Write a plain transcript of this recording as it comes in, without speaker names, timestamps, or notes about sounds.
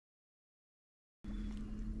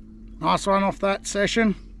Nice one off that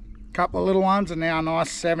session. Couple of little ones, and now a nice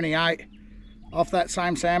 78 off that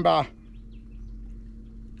same sandbar.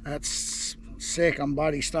 That's sick. I'm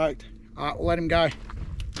bloody stoked. Alright, we'll let him go.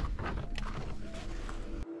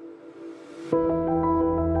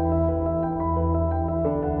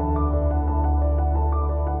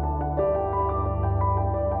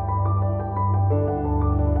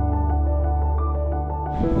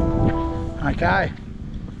 Okay,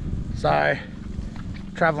 so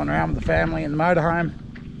travelling around with the family in the motorhome,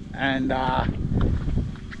 and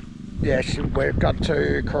yeah, we've got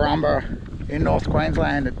to Karumba in North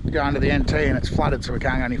Queensland, going to the NT, and it's flooded, so we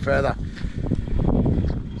can't go any further.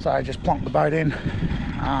 So I just plonked the boat in,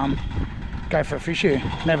 go for a fish here.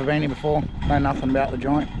 Never been here before, know nothing about the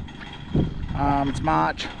joint. It's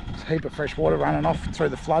March, there's a heap of fresh water running off through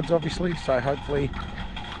the floods obviously, so hopefully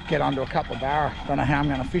get onto a couple of Barra. Don't know how I'm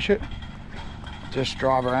going to fish it. Just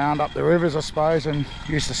drive around up the rivers, I suppose, and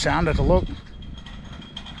use the sounder to look.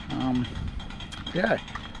 Yeah,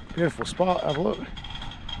 beautiful spot, have a look.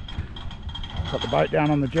 Got the boat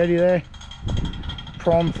down on the jetty there.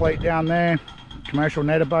 Prawn fleet down there. Commercial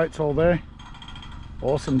netter boats all there.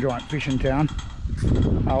 Awesome joint fishing town.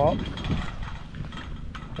 Oh well.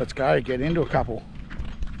 Let's go, get into a couple.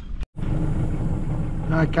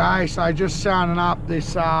 Okay, so just sounding up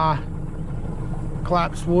this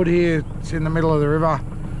collapsed wood here. It's in the middle of the river.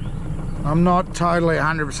 I'm not totally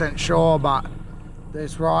 100% sure, but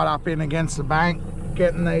this right up in against the bank,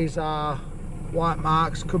 getting these white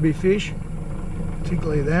marks, could be fish,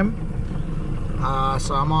 particularly them.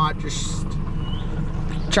 So I might just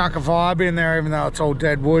chuck a vibe in there, even though it's all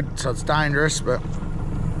dead wood, so it's dangerous, but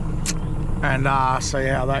and see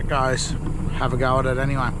how that goes. Have a go at it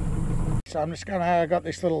anyway. So I'm just gonna, got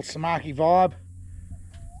this little samaki vibe.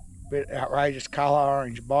 Bit outrageous colour,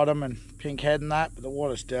 orange bottom and pink head and that, but the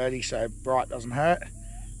water's dirty, so bright doesn't hurt.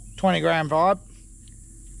 20 gram vibe.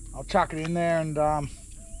 I'll chuck it in there and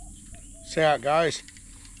see how it goes.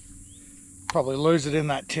 Probably lose it in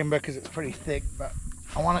that timber because it's pretty thick, but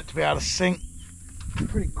I want it to be able to sink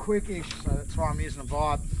pretty quickish, so that's why I'm using a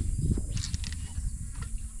vibe.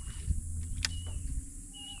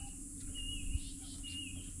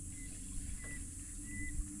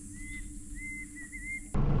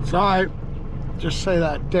 So, just see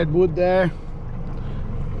that dead wood there.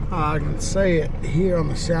 I can see it here on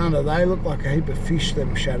the sounder. They look like a heap of fish,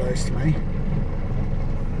 them shadows to me.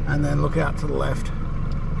 And then look out to the left.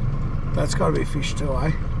 That's got to be fish too,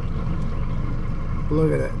 eh?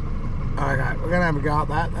 Look at it. Okay, we're going to have a go at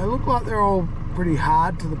that. They look like they're all pretty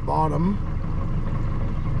hard to the bottom.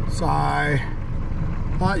 So,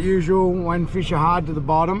 like usual, when fish are hard to the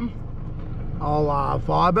bottom, I'll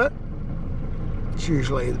vibe it. It's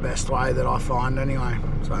usually the best way that I find anyway.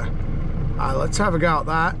 So let's have a go at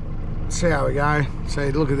that, see how we go.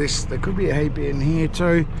 See, look at this, there could be a heap in here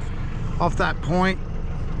too off that point.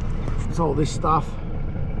 It's all this stuff.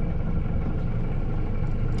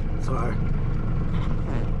 So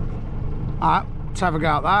alright, let's have a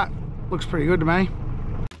go at that. Looks pretty good to me.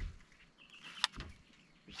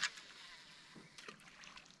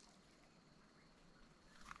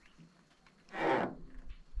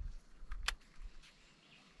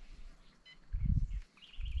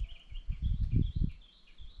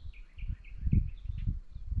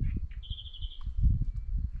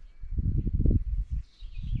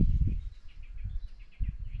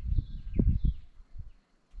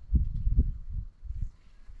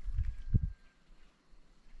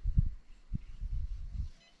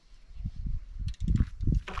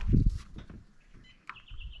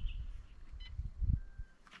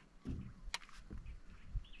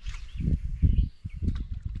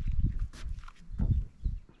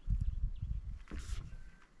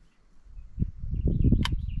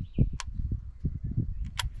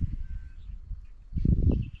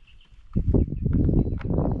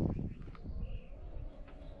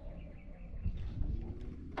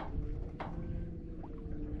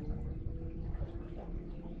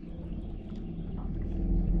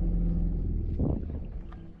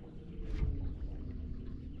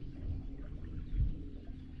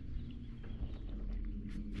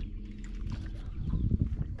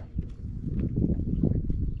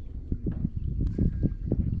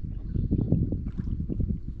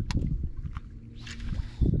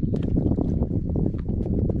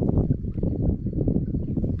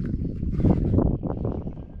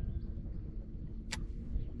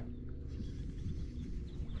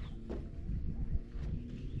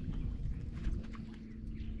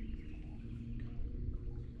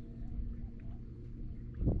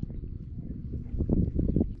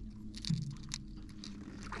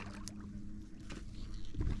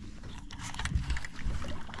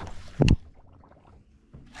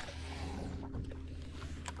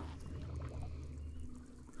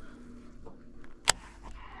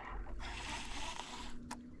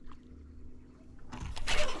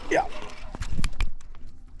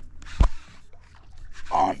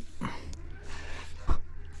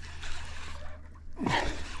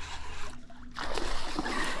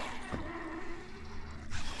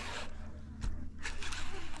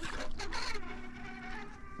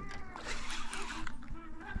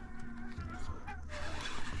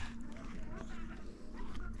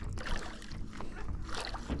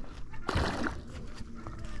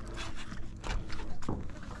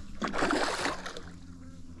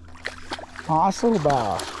 Nice little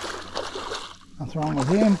barra. Nothing wrong with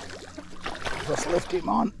him. Just lift him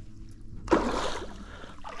on.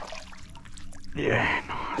 Yeah,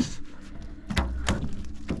 nice.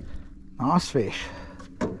 Nice fish.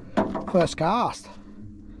 First cast.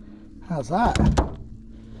 How's that?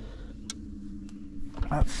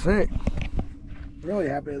 That's sick. Really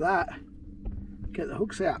happy with that. Get the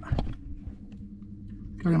hooks out.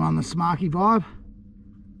 Got him on the samaki vibe.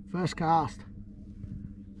 First cast.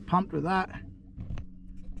 Pumped with that.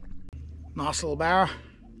 Nice little barra.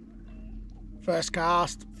 First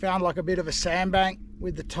cast. Found like a bit of a sandbank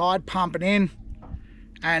with the tide pumping in.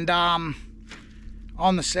 And on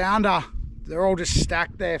the sounder, they're all just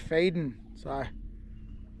stacked there feeding. So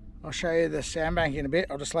I'll show you the sandbank in a bit.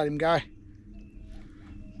 I'll just let him go.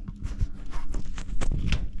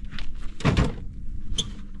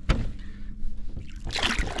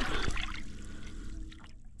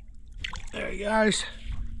 There he goes.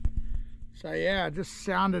 So yeah, I just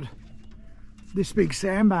sounded this big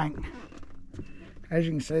sandbank. As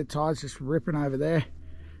you can see, the tide's just ripping over there. And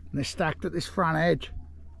they're stacked at this front edge.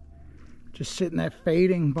 Just sitting there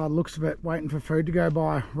feeding by the looks of it, waiting for food to go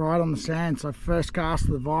by right on the sand. So first cast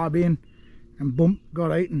of the vibe in and boom,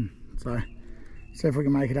 got eaten. So see if we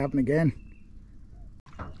can make it happen again.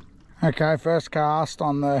 Okay, first cast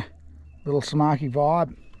on the little samaki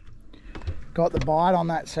vibe. Got the bite on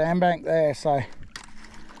that sandbank there, so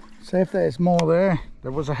see if there's more there.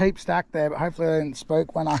 There was a heap stacked there, but hopefully they didn't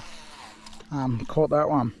spook when I caught that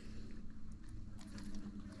one.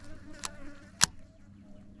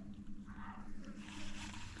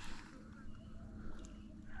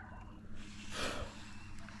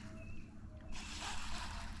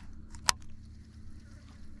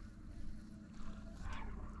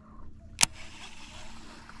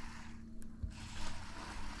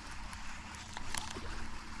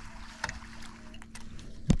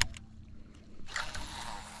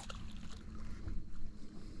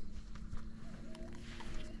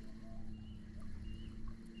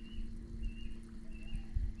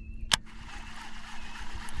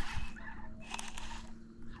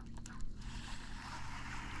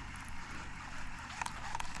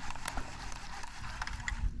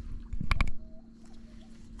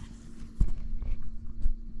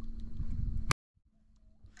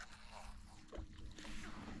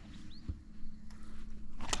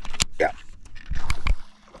 Yep.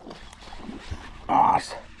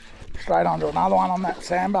 Nice. Straight onto another one on that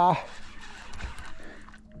sandbar.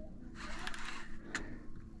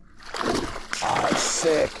 Oh, that's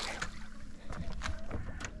sick.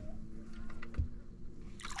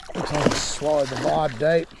 Looks like it's swallowed the vibe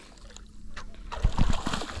deep.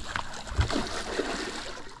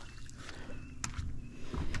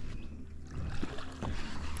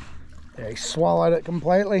 Yeah, he swallowed it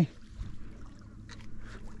completely.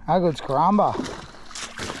 How good's Karumba?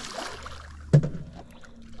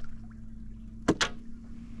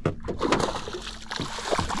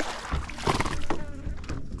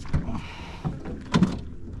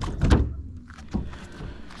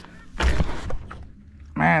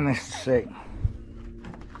 Man, this is sick.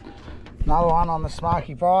 Another one on the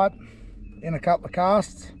smoky vibe in a couple of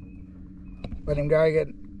casts. Let him go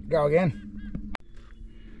again.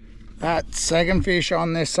 That second fish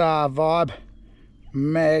on this vibe,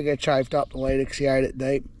 mega chafed up the leader because he ate it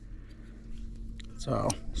deep. So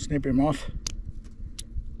I'll snip him off.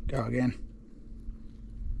 Go again.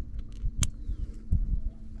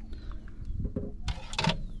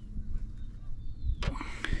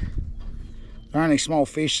 They're only small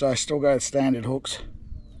fish, so I still go with standard hooks.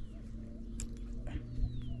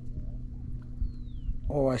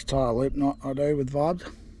 Always tie a loop knot, I do with vibes.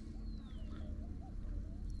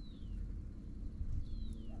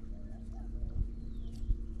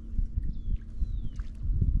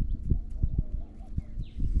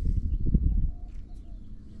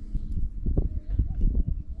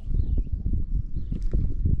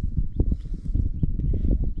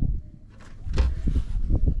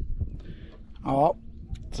 Oh,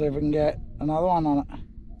 see if we can get another one on it.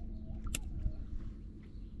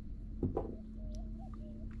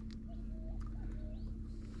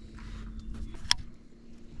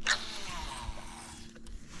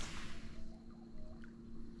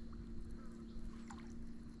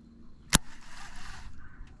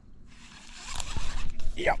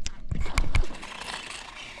 Yep.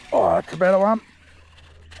 Oh, that's a better one.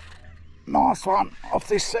 Nice one off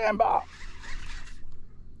this sandbar.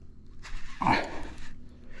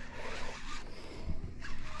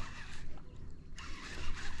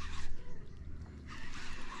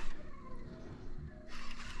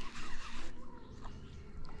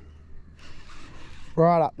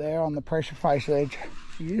 Right up there on the pressure face edge.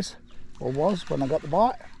 Yes. or was when I got the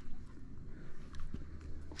bite.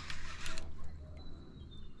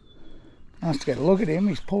 Nice to get a look at him.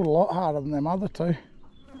 He's pulled a lot harder than them other two.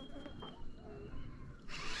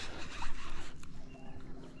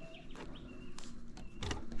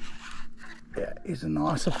 Yeah, he's a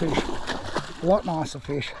nicer fish. A lot nicer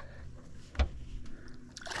fish.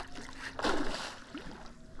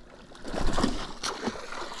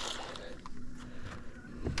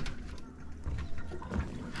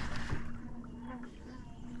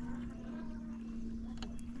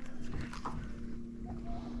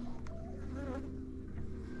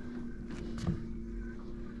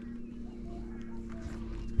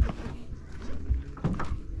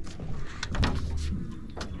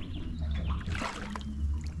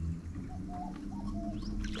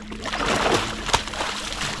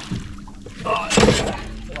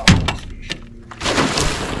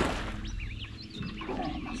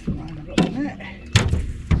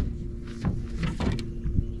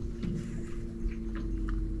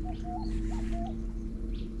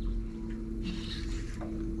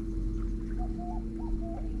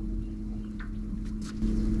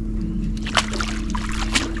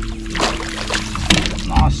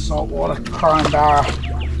 Nice saltwater Karumba.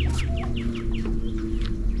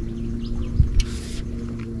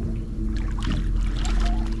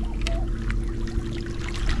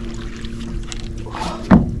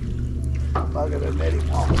 Bugger the netting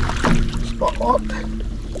on. Spot lock.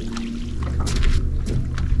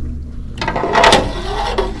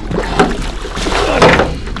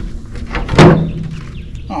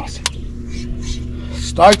 Nice.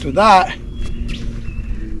 Stoked with that.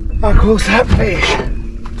 How cool's that fish?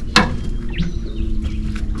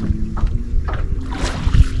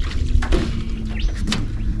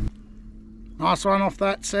 Nice one off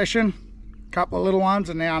that session. Couple of little ones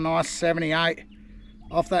and now a nice 78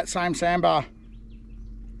 off that same sandbar.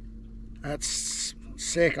 That's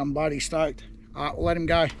sick. I'm bloody stoked. Alright, we'll let him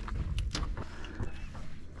go.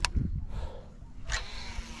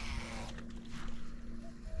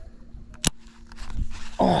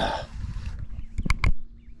 Oh,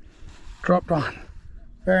 dropped on.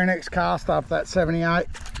 Very next cast off that 78.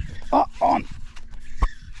 Oh, on.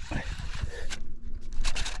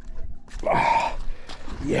 Oh,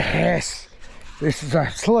 yes, this is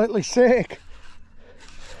absolutely sick.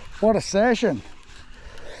 What a session.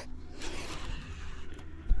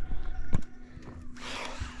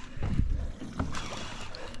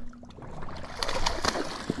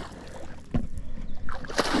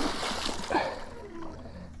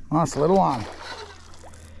 Nice little one.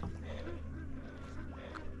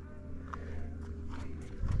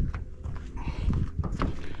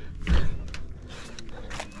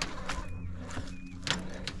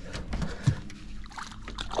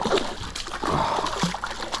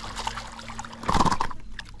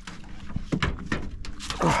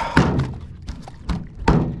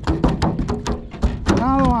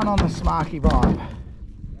 Another one on the samaki vibe.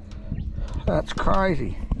 That's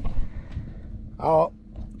crazy. Oh,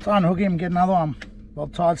 try and hook him and get another one while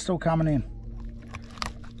the tide's still coming in.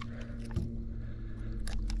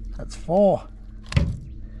 That's 4.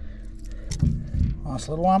 Nice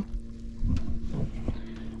little one.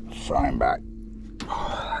 Throw him back.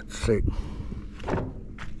 Oh, that's sick.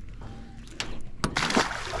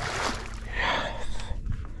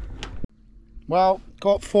 Well,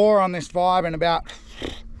 got 4 on this vibe in about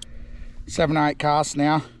 7 or 8 casts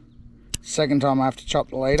now. Second time I have to chop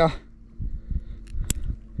the leader.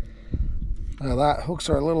 Look at that, hooks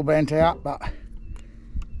are a little bent out, but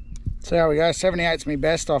see how we go. 78's my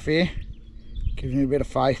best off here. Gives me a bit of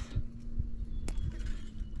faith.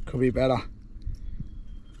 Could be better.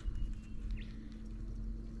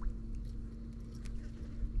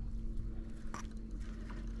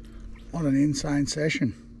 What an insane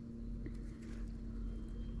session.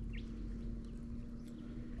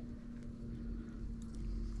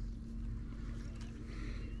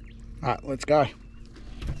 Alright, let's go.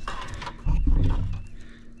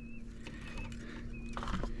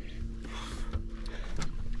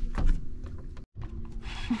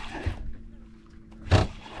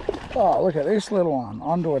 Oh, look at this little one,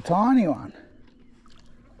 onto a tiny one.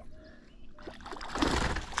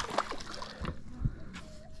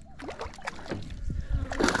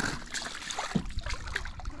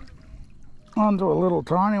 Onto a little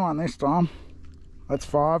tiny one this time. That's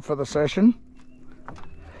 5 for the session.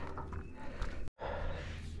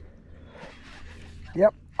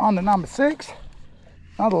 Yep, on to number 6.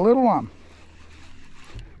 Another little one.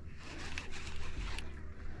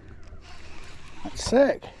 That's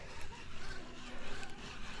sick.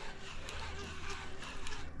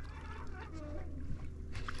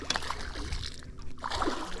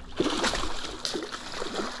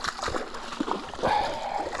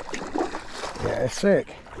 Yeah, sick.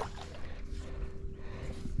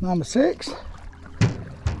 Number 6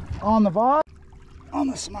 on the vibe, on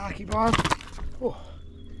the samaki vibe. Oh,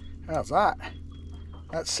 how's that?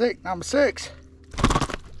 That's sick, number 6.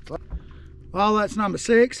 Well, that's number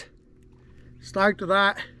 6. Stoked with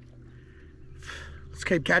that. Let's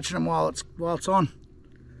keep catching them while it's on.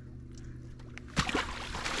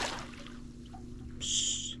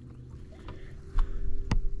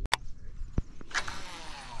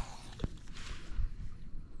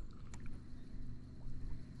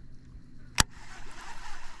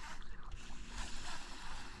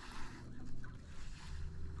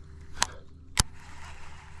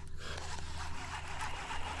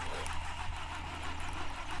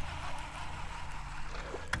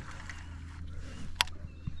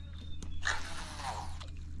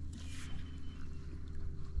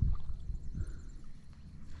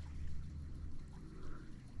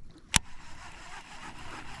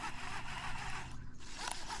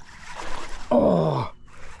 Oh,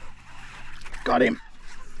 got him.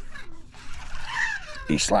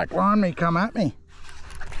 He slacklined me, come at me.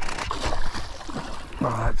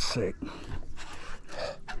 Oh, that's sick.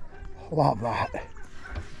 Love that.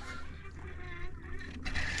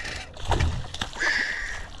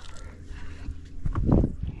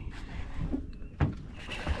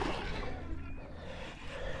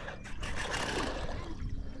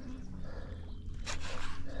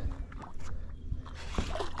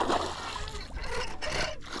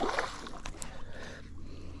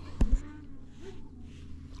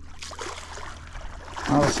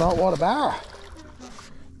 Another saltwater barra.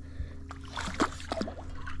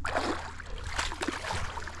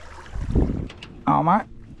 Oh mate,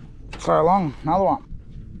 so long, another one.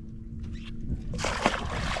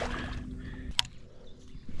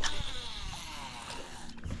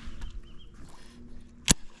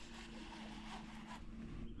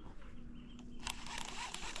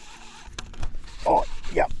 Oh,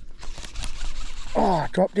 yep. Oh,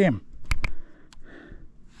 dropped him.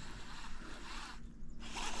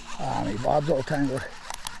 Ah, my bob's all tangled.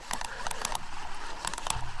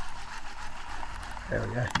 There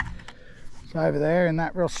we go. It's over there in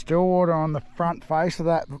that real still water on the front face of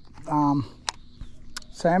that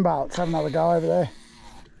sandbar. Let's have another go over there.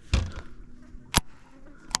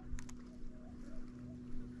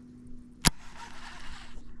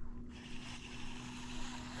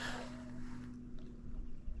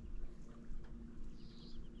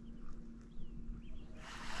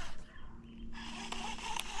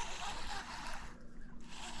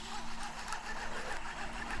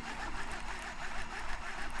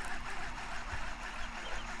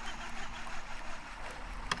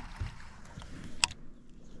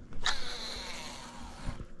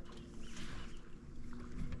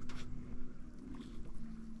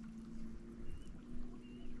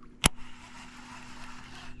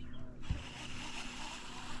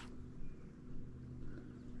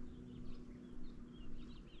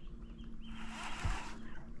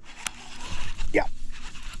 Yep.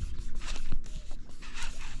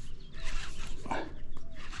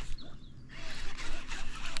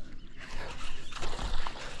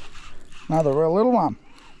 Another real little one.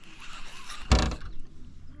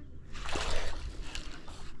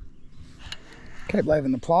 Keep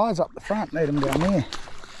leaving the pliers up the front, need them down here.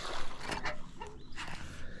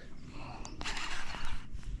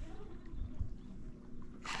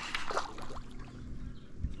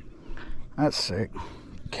 That's sick.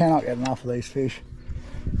 Cannot get enough of these fish.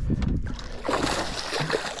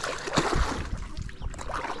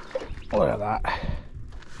 Look at that.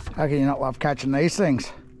 How can you not love catching these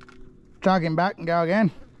things? Jug him back and go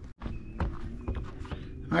again.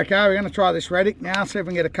 Okay, we're going to try this redic now, see if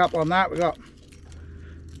we can get a couple on that. We've got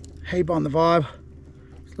a heap on the vibe.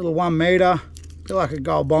 It's a little 1 metre. Feel like a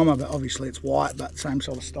gold bomber, but obviously it's white, but same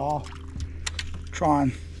sort of style. Try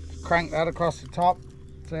and crank that across the top.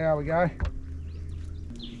 See how we go.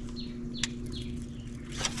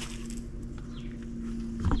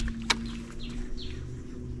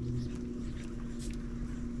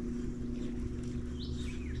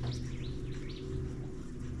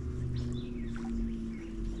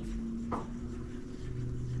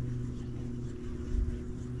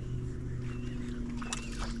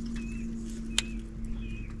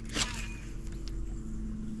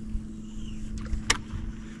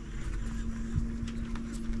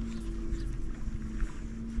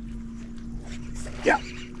 Yeah.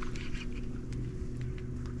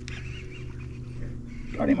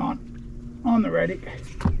 Got him on the redic.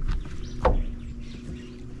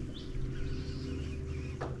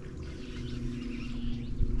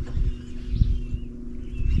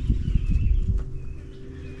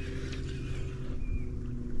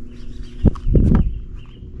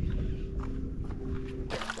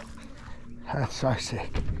 so sick.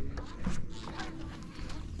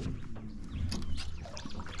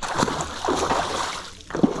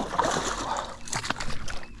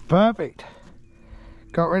 Perfect.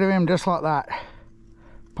 Got rid of him just like that.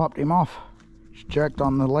 Popped him off. Just jerked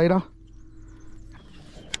on the leader.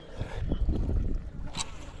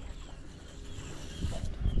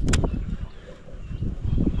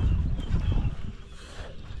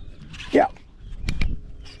 Yep.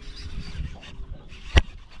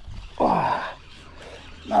 Oh,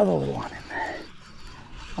 another little one in there.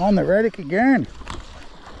 On the redic again.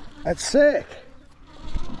 That's sick.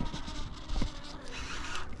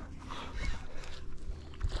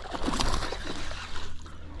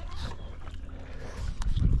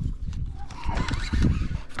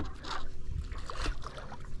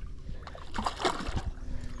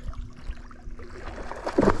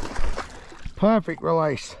 Perfect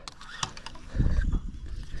release.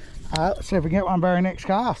 Let's see if we can get one very next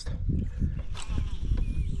cast.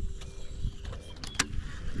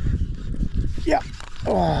 Yep.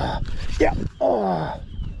 Oh, yep. Oh.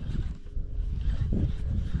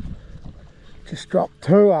 Just dropped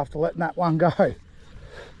two after letting that one go.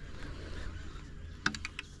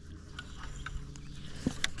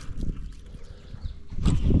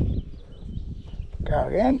 Go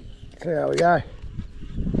again. See how we go.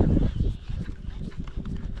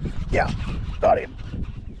 Yeah, got him.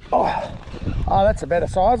 Oh, that's a better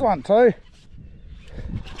size one too.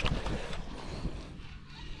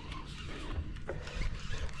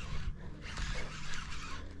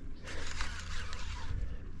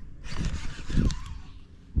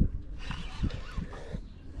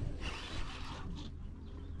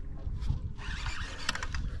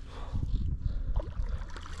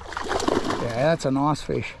 Yeah, that's a nice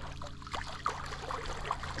fish.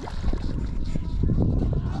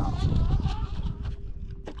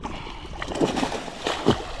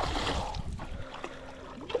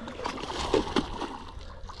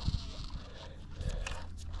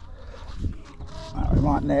 We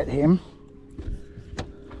might net him.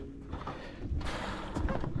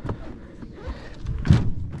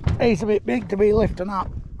 He's a bit big to be lifting up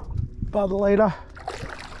by the leader.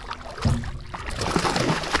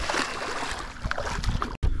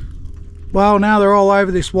 Well, now they're all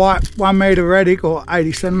over this white 1 metre redic or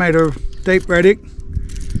 80 centimetre deep redic.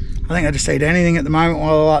 I think I just eat anything at the moment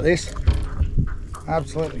while they're like this.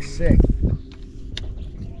 Absolutely sick. See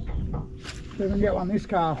if we can get one this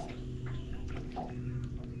cast.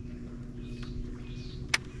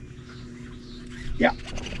 Yep.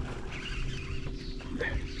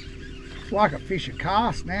 It's like a fish a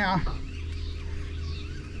cast now.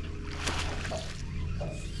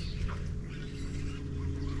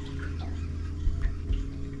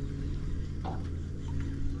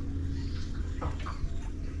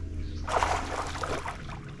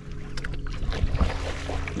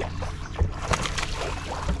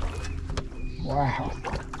 Wow.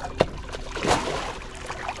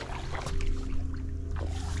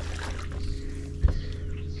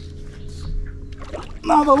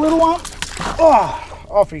 Another little one. Oh,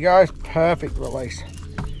 off he goes. Perfect release.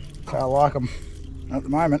 That's how I like them at the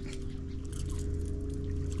moment.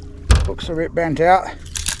 Hooks are a bit bent out.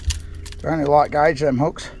 They're only light gauge, them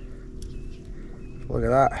hooks. Look at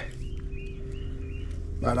that.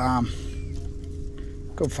 But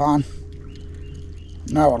good fun.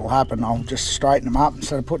 Know what'll happen, I'll just straighten them up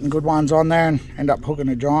instead of putting good ones on there and end up hooking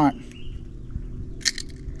a giant.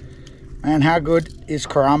 Man, how good is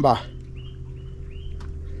Karumba?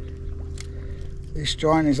 This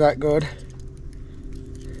joint is that good.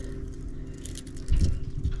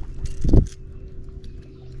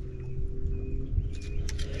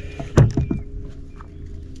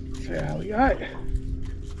 There we go.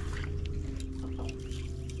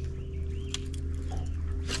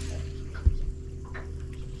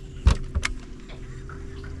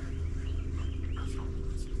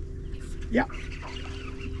 Yep.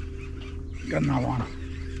 Got another one.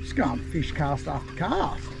 Just going fish cast after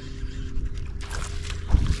cast.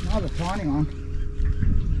 Another tiny one.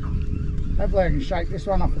 Hopefully I can shake this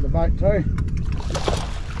one off of the boat too.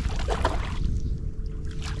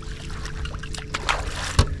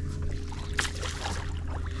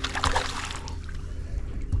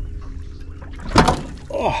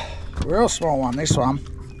 Oh, real small one, this one.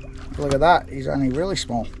 Look at that, he's only really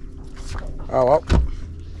small. Oh well.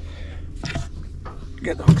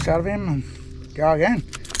 Get the hooks out of him and go again.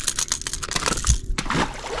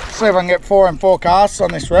 See if I can get 4 and 4 casts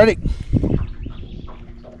on this redic.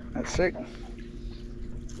 That's sick.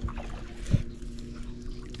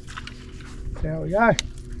 There we go.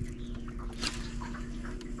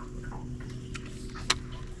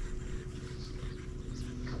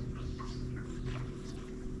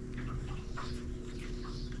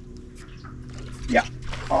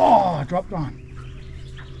 dropped one.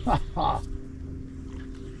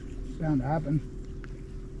 Bound to happen.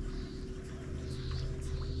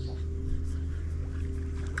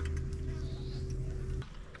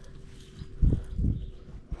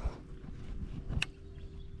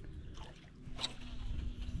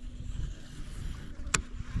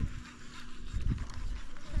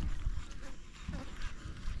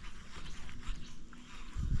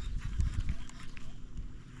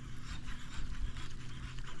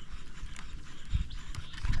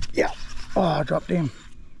 Yeah. Oh, I dropped him.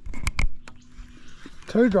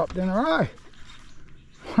 2 dropped in a row.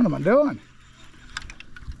 What am I doing?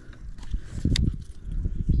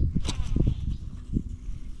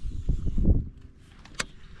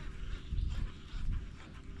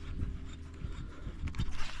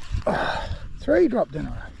 Oh, 3 dropped in a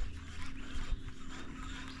row.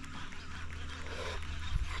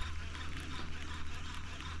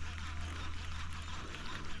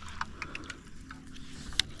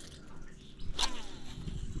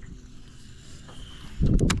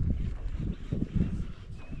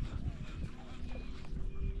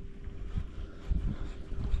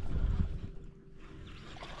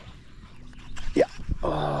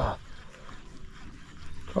 Oh,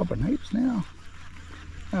 dropping heaps now.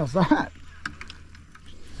 How's that?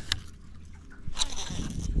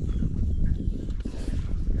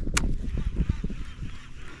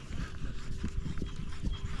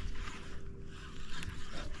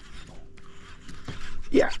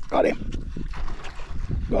 Yeah, got him.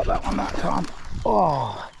 Got that one that time.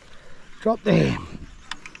 Oh, dropped him.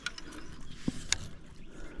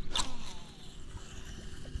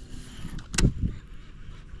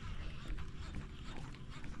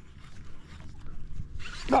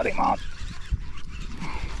 Got him on.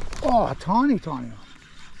 Oh, a tiny one.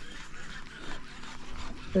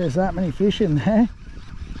 There's that many fish in there.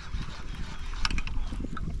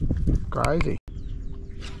 Crazy.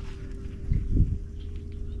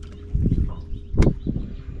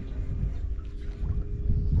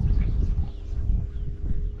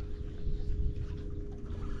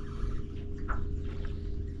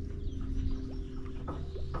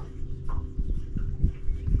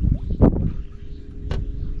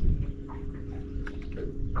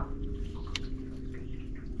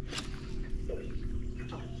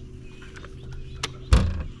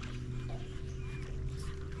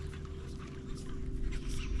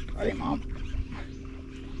 Got him up.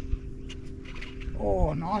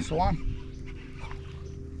 Oh, nice one.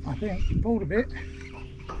 I think he pulled a bit.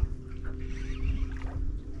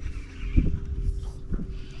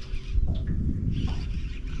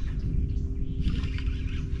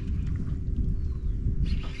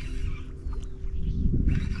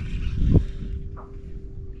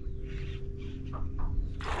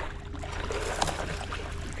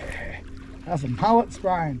 Yeah, that's a mullet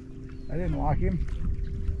spraying. I didn't like him.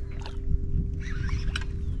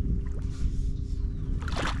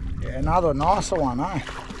 Yeah, another nicer one, eh?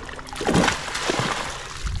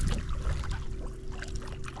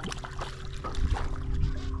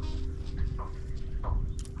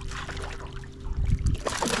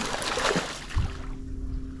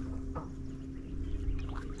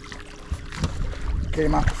 Get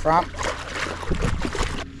him up the front.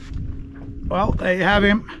 Well, there you have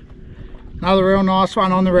him. Another real nice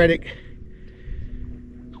one on the redic.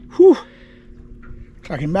 Whew.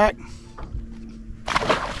 Chuck him back.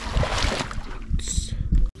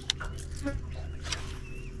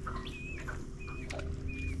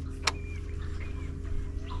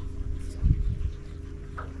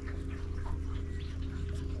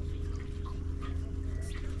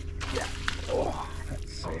 Oh,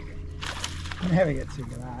 that's sick. Never get sick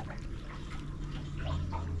of that.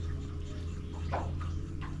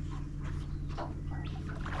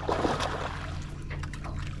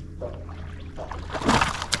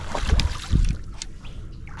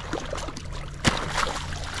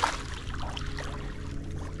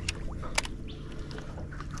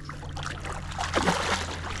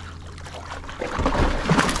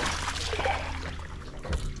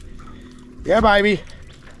 Yeah, baby.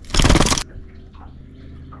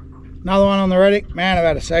 Another one on the redic. Man, I've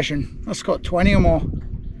had a session. I've got 20 or more.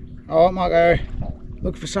 Oh, I might go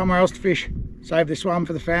look for somewhere else to fish. Save this one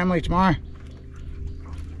for the family tomorrow.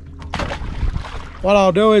 What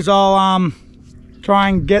I'll do is I'll try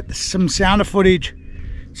and get some sounder footage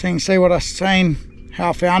so you can see what I've seen, how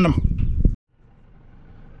I found them.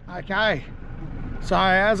 Okay, so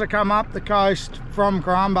as I come up the coast from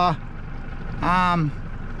Karumba,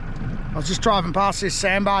 I was just driving past this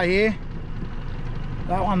sandbar here,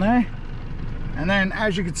 that one there, and then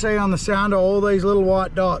as you can see on the sounder, all these little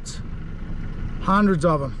white dots, hundreds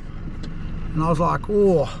of them, and I was like,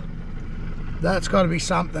 oh, that's got to be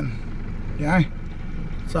something, you know.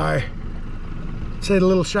 So see the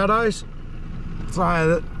little shadows,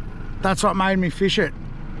 so that's what made me fish it.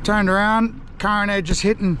 Turned around, current edge just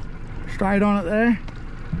hitting straight on it there,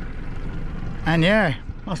 and yeah,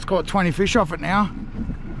 must have caught 20 fish off it now.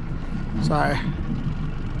 So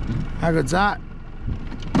how good's that?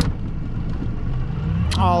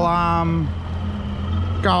 I'll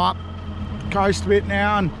go up coast a bit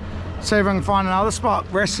now and see if I can find another spot,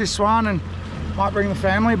 rest this one, and might bring the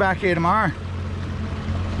family back here tomorrow.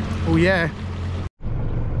 Oh yeah.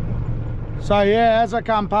 So yeah, as I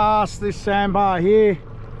come past this sandbar here,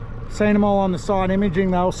 seen them all on the side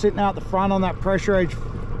imaging. They were sitting out the front on that pressure edge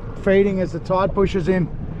feeding as the tide pushes in.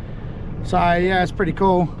 So yeah, it's pretty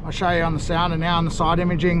cool. I'll show you on the sounder now on the side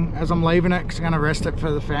imaging as I'm leaving it, because I'm going to rest it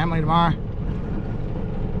for the family tomorrow.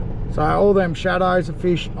 So all them shadows of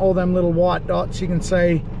fish, all them little white dots you can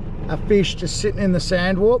see are fish just sitting in the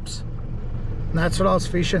sand whoops. And that's what I was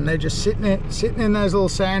fishing. They're just sitting in those little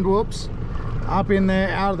sand whoops, up in there,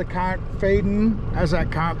 out of the current, feeding as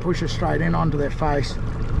that current pushes straight in onto their face.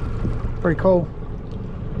 Pretty cool.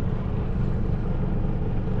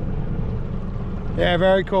 Yeah,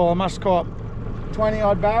 very cool. I must have caught 20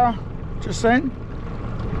 odd barra just then.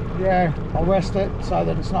 Yeah, I'll rest it so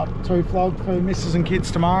that it's not too flogged for missus and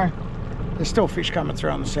kids tomorrow. There's still fish coming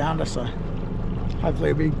through on the sounder, so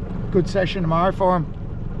hopefully it'll be a good session tomorrow for them.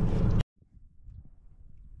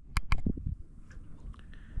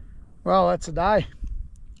 Well, that's a day.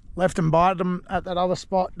 Left and bited them at that other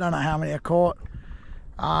spot. Don't know how many I caught.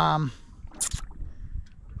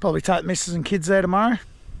 Probably take missus and kids there tomorrow.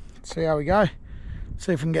 See how we go.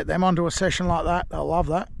 See if we can get them onto a session like that. They'll love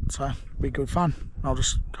that. So it'll be good fun. I'll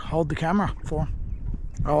just hold the camera for them.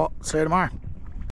 Oh, see you tomorrow.